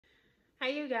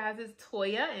Hey you guys, it's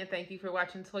Toya and thank you for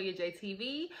watching Toya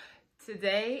JTV.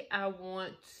 Today I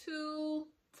want to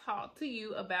talk to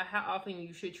you about how often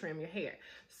you should trim your hair.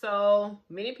 So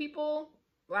many people,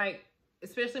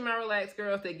 especially my relaxed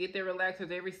girls, they get their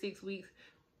relaxers every 6 weeks.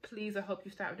 Please, I hope you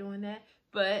stop doing that.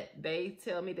 But they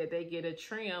tell me that they get a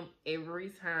trim every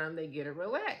time they get a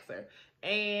relaxer.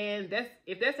 And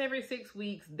if that's every 6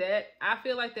 weeks, that I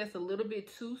feel like that's a little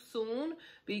bit too soon,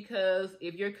 because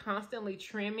if you're constantly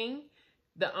trimming,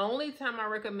 the only time I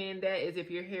recommend that is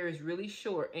if your hair is really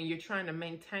short and you're trying to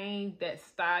maintain that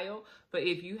style. But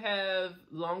if you have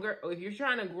longer, or if you're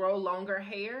trying to grow longer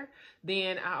hair,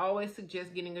 then I always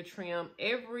suggest getting a trim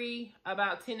every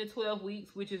about 10 to 12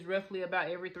 weeks, which is roughly about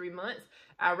every 3 months.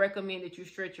 I recommend that you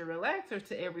stretch your relaxer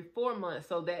to every 4 months.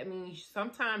 So that means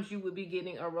sometimes you would be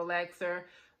getting a relaxer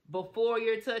before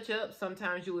your touch-up.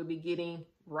 Sometimes you would be getting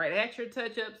right at your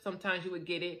touch-up. Sometimes you would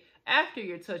get it after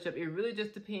your touch-up. It really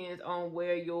just depends on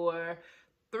where your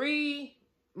 3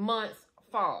 months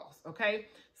falls, okay?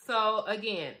 So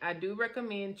again, I do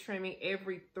recommend trimming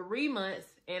every 3 months,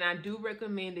 and I do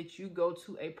recommend that you go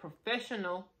to a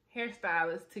professional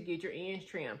hairstylist to get your ends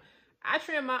trimmed. I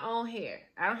trim my own hair.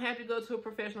 I don't have to go to a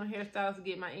professional hairstylist to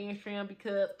get my ends trimmed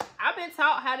because I've been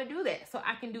taught how to do that. So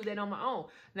I can do that on my own.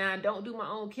 Now, I don't do my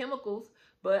own chemicals,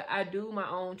 but I do my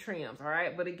own trims, all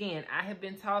right? But again, I have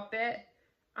been taught that.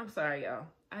 I'm sorry, y'all.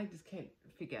 I just can't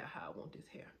figure out how I want this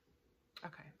hair.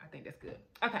 Okay, I think that's good.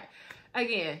 Okay,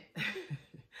 again,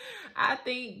 I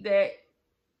think that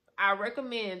I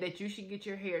recommend that you should get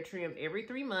your hair trimmed every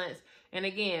 3 months. And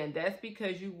again, that's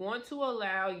because you want to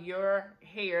allow your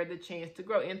hair the chance to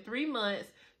grow. In 3 months,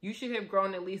 you should have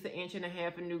grown at least 1.5 inches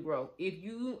of new growth. If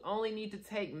you only need to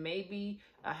take maybe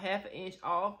a 1/2 inch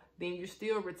off, then you're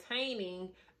still retaining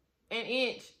 1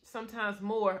 inch, sometimes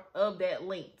more, of that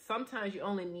length. Sometimes you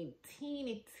only need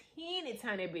teeny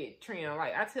tiny bit trim.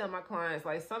 Like I tell my clients,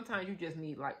 like sometimes you just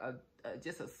need like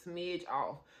just a smidge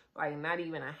off, like not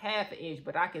even a 1/2 inch.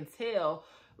 But I can tell,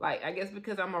 like, I guess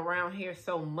because I'm around here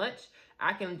so much,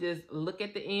 I can just look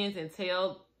at the ends and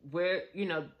tell where, you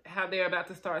know, how they're about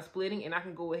to start splitting, and I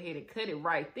can go ahead and cut it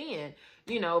right then,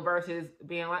 you know, versus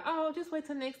being like, oh, just wait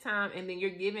till next time. And then you're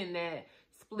giving that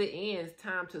split ends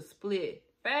time to split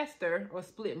faster or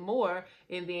split more,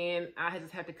 and then I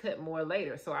just have to cut more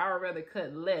later. So I would rather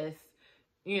cut less,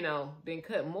 you know, than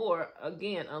cut more,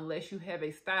 again, unless you have a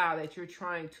style that you're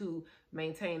trying to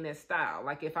maintain that style.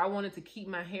 Like if I wanted to keep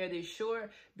my hair this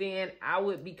short, then I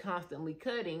would be constantly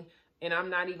cutting, and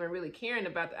I'm not even really caring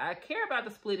about I care about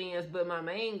the split ends, but my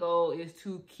main goal is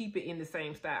to keep it in the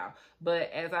same style.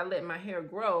 But as I let my hair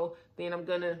grow, then I'm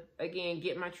gonna, again,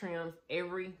 get my trims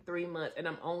every 3 months, and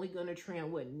I'm only gonna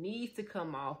trim what needs to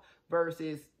come off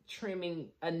versus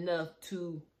trimming enough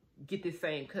to get the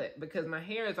same cut, because my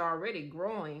hair is already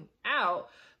growing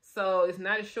out. So it's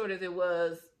not as short as it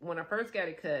was when I first got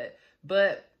it cut.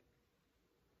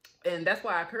 And that's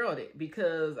why I curled it,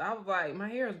 because I was like, my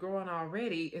hair is growing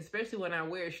already, especially when I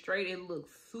wear it straight. It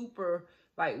looks super,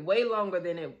 like, way longer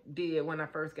than it did when I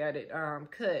first got it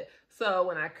cut. So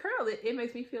when I curl it, it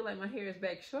makes me feel like my hair is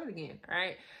back short again, all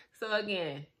right? So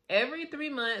again, every 3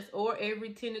 months or every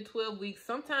 10 to 12 weeks.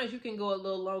 Sometimes you can go a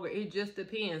little longer. It just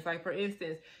depends. Like, for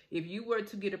instance, if you were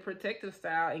to get a protective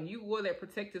style and you wore that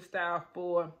protective style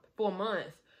for 4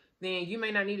 months, then you may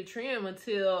not need a trim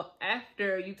until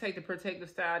after you take the protective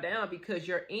style down, because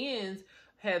your ends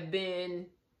have been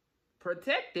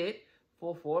protected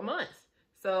for 4 months.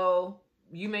 So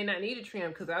you may not need a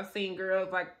trim, because I've seen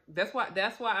girls, like, that's why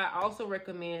I also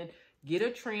recommend get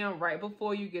a trim right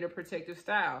before you get a protective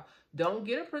style. Don't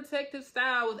get a protective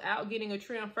style without getting a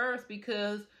trim first,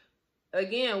 because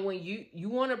again, when you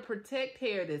want to protect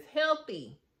hair that's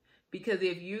healthy, because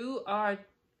if you are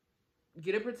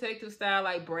get a protective style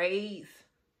like braids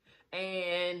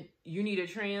and you need a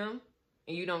trim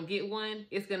and you don't get one,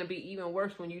 it's going to be even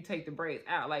worse when you take the braids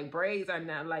out. Like, braids are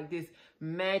not like this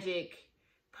magic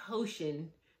potion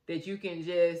that you can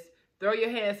just throw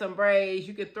your hair in some braids.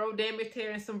 You can throw damaged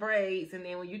hair in some braids, and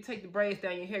then when you take the braids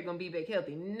down, your hair going to be back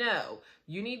healthy. No,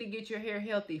 you need to get your hair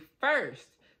healthy first,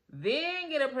 then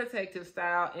get a protective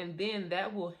style, and then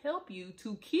that will help you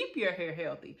to keep your hair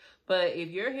healthy. But if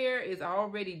your hair is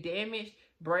already damaged,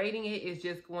 braiding it is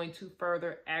just going to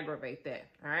further aggravate that.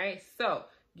 All right, so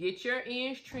get your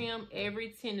ends trimmed every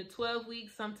 10 to 12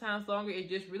 weeks, sometimes longer. It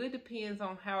just really depends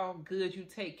on how good you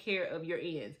take care of your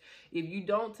ends. If you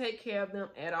don't take care of them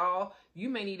at all, you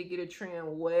may need to get a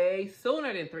trim way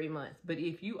sooner than 3 months. But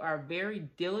if you are very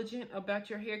diligent about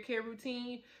your hair care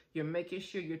routine, you're making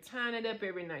sure you're tying it up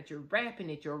every night, you're wrapping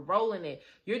it, you're rolling it,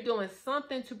 you're doing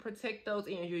something to protect those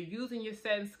ends, you're using your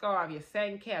satin scarf, your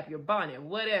satin cap, your bonnet,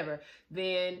 whatever,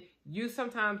 then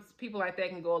sometimes people like that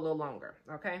can go a little longer,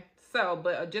 okay? So,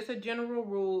 but just a general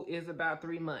rule is about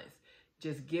 3 months.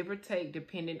 Just give or take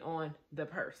depending on the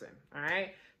person, all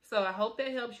right? So I hope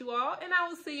that helps you all, and I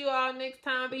will see you all next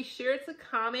time. Be sure to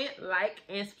comment, like,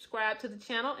 and subscribe to the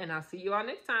channel, and I'll see you all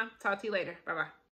next time. Talk to you later. Bye-bye.